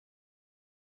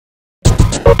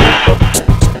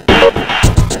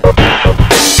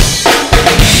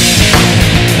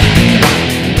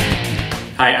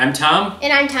I'm Tom.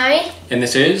 And I'm Tommy. And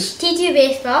this is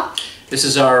T2Baseball. This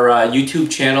is our YouTube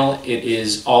channel. It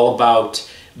is all about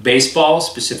baseball,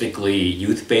 specifically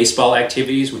youth baseball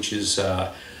activities, which is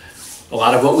a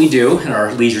lot of what we do in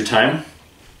our leisure time.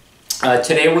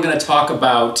 Today we're going to talk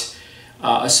about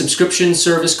a subscription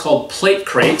service called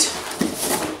Platecrate.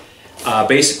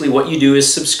 Basically what you do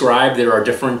is subscribe. There are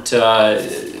different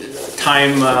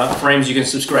time frames you can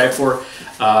subscribe for.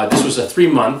 This was a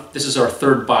 3-month. This is our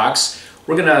third box.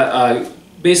 We're going to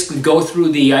basically go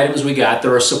through the items we got.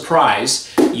 They're a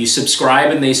surprise. You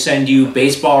subscribe and they send you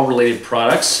baseball related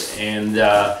products, and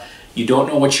you don't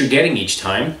know what you're getting each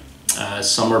time.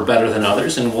 Some are better than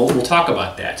others, and we'll talk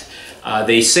about that.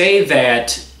 They say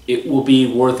that it will be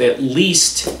worth at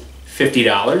least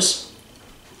 $50.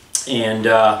 And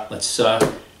let's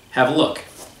have a look,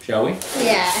 shall we?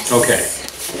 Yes. Okay.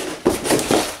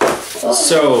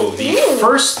 So the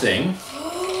first thing.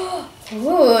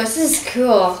 Ooh, this is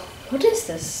cool. What is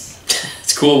this?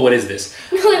 It's cool. What is this?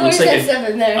 What is that stuff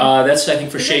in there? That's, I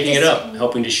think, for shaking it up,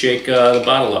 helping to shake the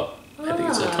bottle up. I think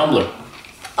it's a tumbler.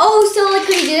 Oh, so like,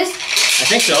 could you do this? I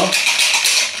think so.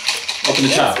 Open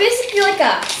the top. It's basically like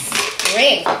a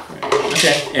ring.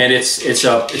 Okay, and it's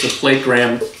a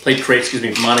Platecrate, excuse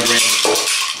me, monogram.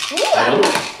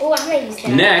 Ooh, I'm gonna use that.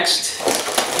 Next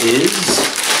is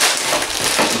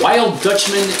Wild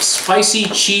Dutchman Spicy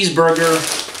Cheeseburger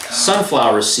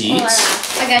Sunflower Seeds.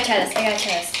 Oh, I gotta try this.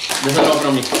 Doesn't open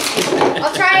on me.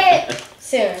 I'll try it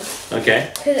soon. Okay.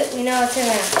 Because we know it's in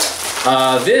there.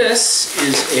 This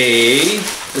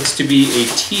is looks to be a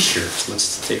t-shirt.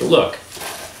 Let's take a look.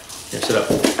 Here, sit up.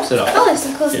 Sit up. Oh, there's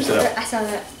some cool Here, sit up. I saw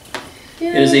that.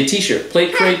 It is a t-shirt.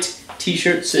 Platecrate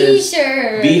t-shirt says,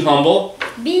 T-shirt. Be humble.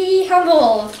 Be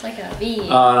humble. Like a bee.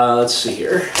 Let's see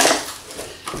here.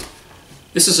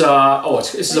 This is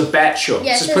this is a bat choke.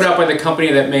 Yeah, this is put out by the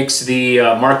company that makes the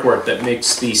Markwart, that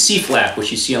makes the C-flap,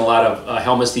 which you see in a lot of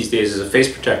helmets these days as a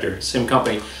face protector. Same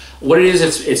company. What it is,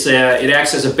 it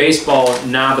acts as a baseball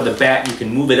knob of the bat. You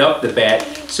can move it up the bat,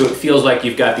 so it feels like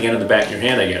you've got the end of the bat in your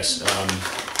hand, I guess.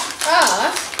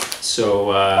 So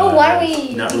why don't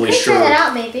we? Not really sure. Try that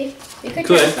out, maybe. We could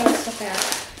try some stuff out.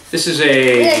 This is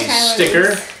a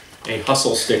sticker, a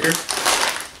hustle sticker.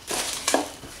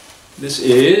 This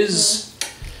is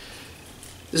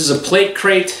a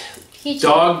Platecrate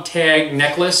dog tag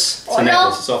necklace. It's a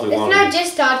necklace. It's awfully long. It's not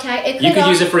just dog tag. You could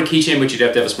use it for a keychain, but you'd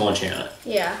have to have a smaller chain on it.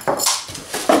 Yeah.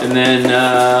 And then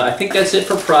I think that's it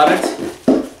for product.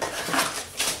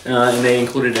 And they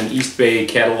included an East Bay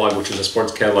catalog, which is a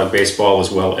sports catalog, baseball as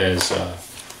well as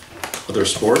other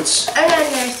sports.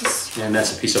 And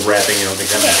that's a piece of wrapping. You don't think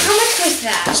that matters. How much was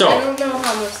that? So, I don't know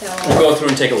how much that was. We'll go through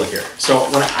and take a look here. So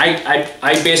when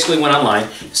I basically went online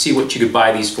to see what you could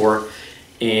buy these for.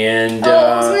 And it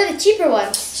was one of the cheaper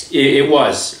ones. It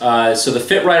was. So the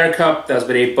Fit Rider Cup, that was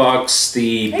about $8.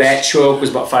 The Bat Choke was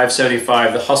about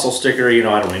 $5.75. The Hustle sticker, I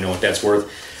don't really know what that's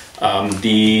worth.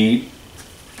 The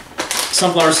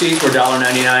Sunflower Seeds were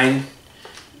 $1.99.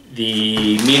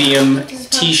 The medium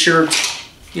T-shirt,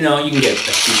 you can get a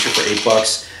T-shirt for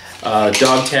 $8.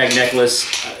 Dog tag necklace,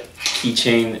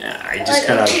 keychain. I just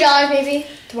kind of $2 maybe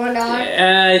to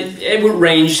 $1. It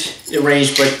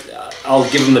ranged, but I'll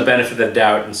give them the benefit of the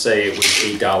doubt and say it was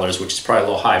 $8, which is probably a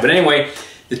little high. But anyway,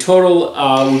 the total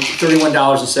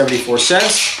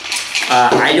 $31.74.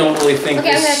 I don't really think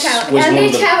this was one of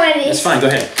the. That's fine. Go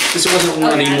ahead. This wasn't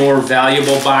one of the more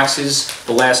valuable boxes.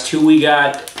 The last two we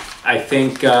got, I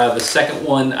think the second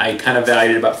one I kind of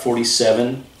valued about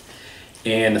 $47,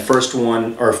 and the first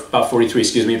one, or about $43.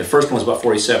 Excuse me. The first one was about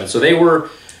 $47. So they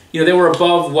were, they were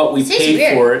above what we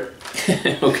paid for it.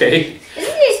 Okay. This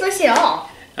isn't spicy at all.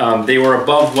 They were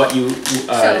above what you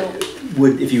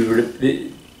would if you were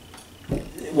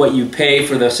what you pay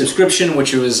for the subscription,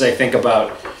 which was I think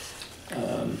about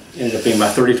ended up being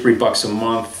about $33 a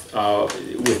month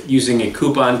with using a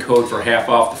coupon code for half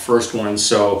off the first one.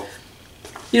 So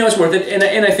it's worth it,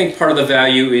 and I think part of the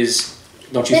value is,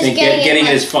 don't you think, getting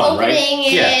it is fun, right?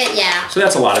 Yeah. So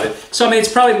that's a lot of it. So I mean,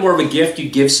 it's probably more of a gift you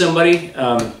give somebody,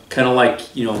 kind of like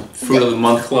Fruit of the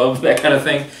Month Club, that kind of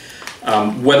thing.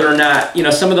 Whether or not,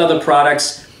 some of the other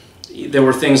products, there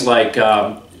were things like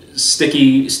stick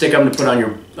up to put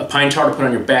on a pine tar to put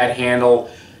on your bat handle,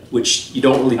 which you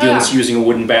don't really do unless you're using a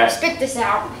wooden bat. Spit this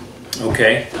out.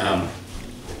 Okay.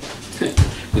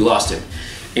 We lost him.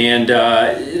 And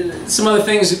some other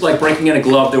things like breaking in a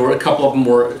glove, there were a couple of them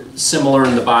were similar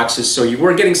in the boxes, so you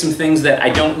were getting some things that I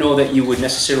don't know that you would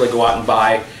necessarily go out and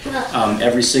buy.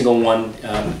 Every single one,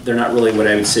 they're not really what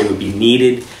I would say would be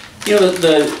needed.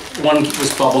 The one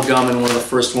was bubble gum in one of the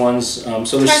first ones,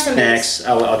 so there's snacks.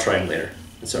 I'll try them later.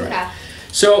 It's all right. Okay.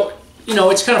 So,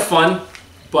 it's kind of fun.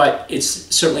 but it's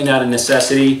certainly not a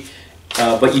necessity.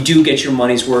 But you do get your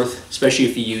money's worth, especially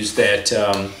if you use that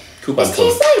coupon code. It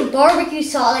tastes like barbecue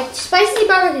sauce, like spicy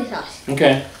barbecue sauce.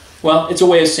 Okay. Well, it's a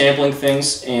way of sampling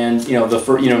things, and you know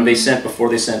they sent before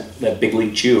they sent that Big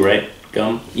League Chew, right?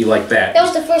 Gum. You like that? That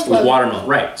was the first one. With watermelon,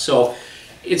 right? So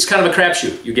it's kind of a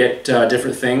crapshoot. You get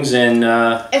different things, and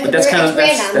but that's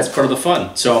part of the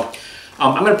fun. So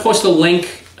I'm going to post a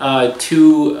link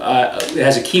to it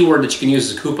has a keyword that you can use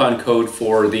as a coupon code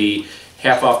for the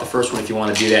half off the first one if you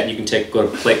want to do that. And you can go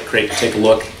to Platecrate and take a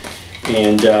look,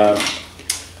 and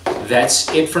that's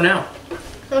it for now.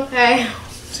 Okay.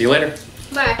 See you later.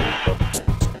 Bye.